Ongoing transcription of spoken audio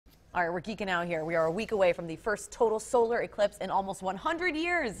All right, we're geeking out here. We are a week away from the first total solar eclipse in almost 100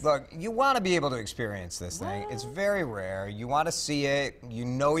 years. Look, you want to be able to experience this thing. It's very rare. You want to see it. You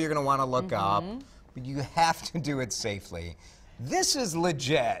know you're going to want to look up, but you have to do it safely. This is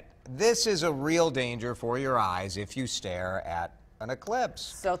legit. This is a real danger for your eyes if you stare at an eclipse.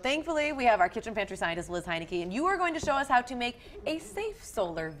 So thankfully, we have our kitchen pantry scientist, Liz Heinecke, and you are going to show us how to make a safe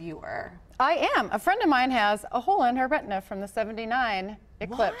solar viewer. I am. A friend of mine has a hole in her retina from the '79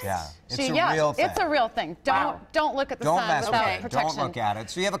 eclipse. What? Yeah, it's a real thing. It's a real thing. Don't look at the sun without protection. Don't look at it.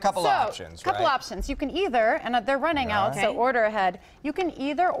 So you have a couple options, right? Couple options. You can either, and they're running out, so order ahead. You can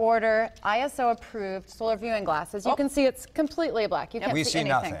either order ISO-approved solar viewing glasses. You can see it's completely black. You can't see anything.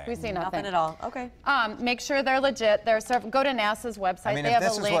 Nothing. We see nothing. Nothing at all. Okay. Make sure they're legit. Go to NASA's website. I mean, they if have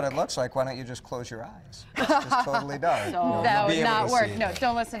this a is link. what it looks like, why don't you just close your eyes? This totally does. That would not work. No,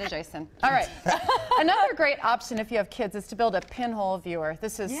 don't listen to Jason. All right. Another great option if you have kids is to build a pinhole viewer.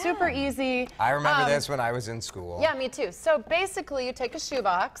 This is super easy. I remember this when I was in school. Yeah, me too. So basically, you take a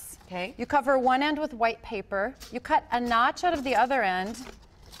shoebox. Okay. You cover one end with white paper. You cut a notch out of the other end.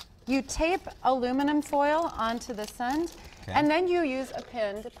 You tape aluminum foil onto this end. Okay. And then you use a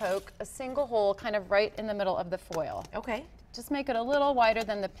pin to poke a single hole kind of right in the middle of the foil. Okay. Just make it a little wider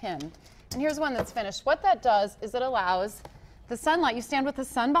than the pin. And here's one that's finished. What that does is it allows the sunlight, you stand with the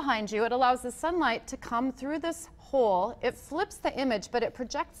sun behind you, it allows the sunlight to come through this hole. It flips the image, but it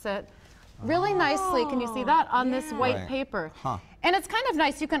projects it really nicely. Can you see that on this white paper? Huh. And it's kind of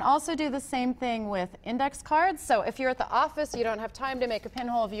nice. You can also do the same thing with index cards. So if you're at the office, you don't have time to make a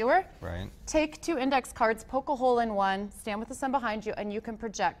pinhole viewer. Right. Take 2 index cards, poke a hole in one, stand with the sun behind you, and you can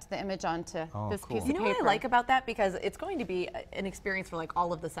project the image onto this piece of paper. You know what I like about that? Because it's going to be an experience for like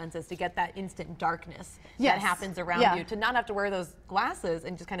all of the senses to get that instant darkness that happens around you. To not have to wear those glasses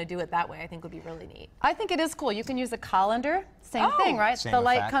and just kind of do it that way, I think would be really neat. I think it is cool. You can use a colander. Same thing, right? The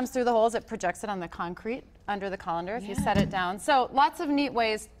light comes through the holes, it projects it on the concrete under the colander if you set it down. So lots of neat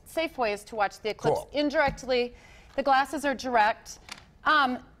ways, safe ways to watch the eclipse indirectly. The glasses are direct.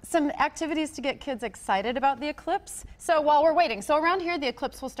 Some activities to get kids excited about the eclipse. So while we're waiting, so around here the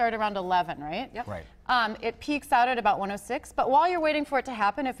eclipse will start around 11, right? Yep. Right. It peaks out at about 1:06, but while you're waiting for it to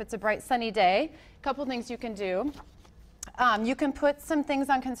happen, if it's a bright sunny day, a couple things you can do. You can put some things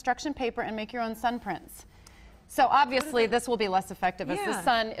on construction paper and make your own sun prints. So obviously this will be less effective as the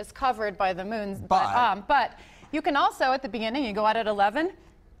sun is covered by the moon. But you can also, at the beginning, you go out at 11,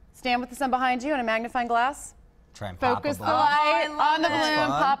 stand with the sun behind you and a magnifying glass. Try and focus the light on the balloon,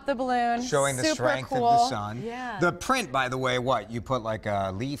 pop the balloon. Showing the strength of the sun. Yeah. The print, by the way, what? You put like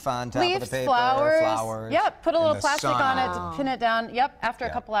a leaf on top of the paper? Flowers. Yep, put a little plastic on it to pin it down. Yep, after a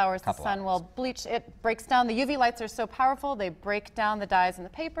couple hours, the sun will bleach. It breaks down. The UV lights are so powerful, they break down the dyes in the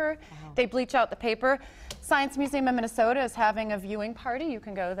paper. They bleach out the paper. Science Museum in Minnesota is having a viewing party. You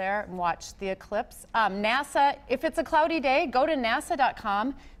can go there and watch the eclipse. NASA, if it's a cloudy day, go to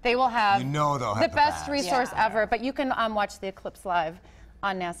nasa.com. They will have the best resource ever, but you can watch the eclipse live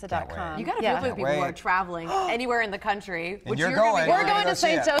on nasa.com. You got to feel for the people who are traveling anywhere in the country. Which you're going. We're going to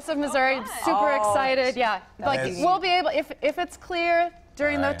St. Joseph, Missouri. Super excited. Yeah, like we'll be able, if it's clear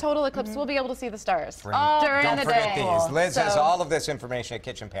during the total eclipse, we'll be able to see the stars during the day. Don't forget these. Liz has all of this information at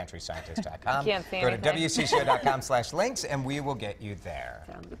kitchenpantryscientist.com. Go to WCCO.com/links and we will get you there.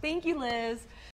 Thank you, Liz.